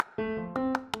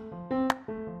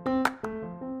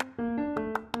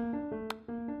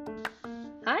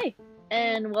Hi,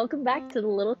 and welcome back to the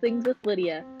Little Things with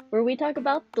Lydia, where we talk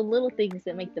about the little things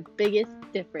that make the biggest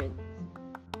difference.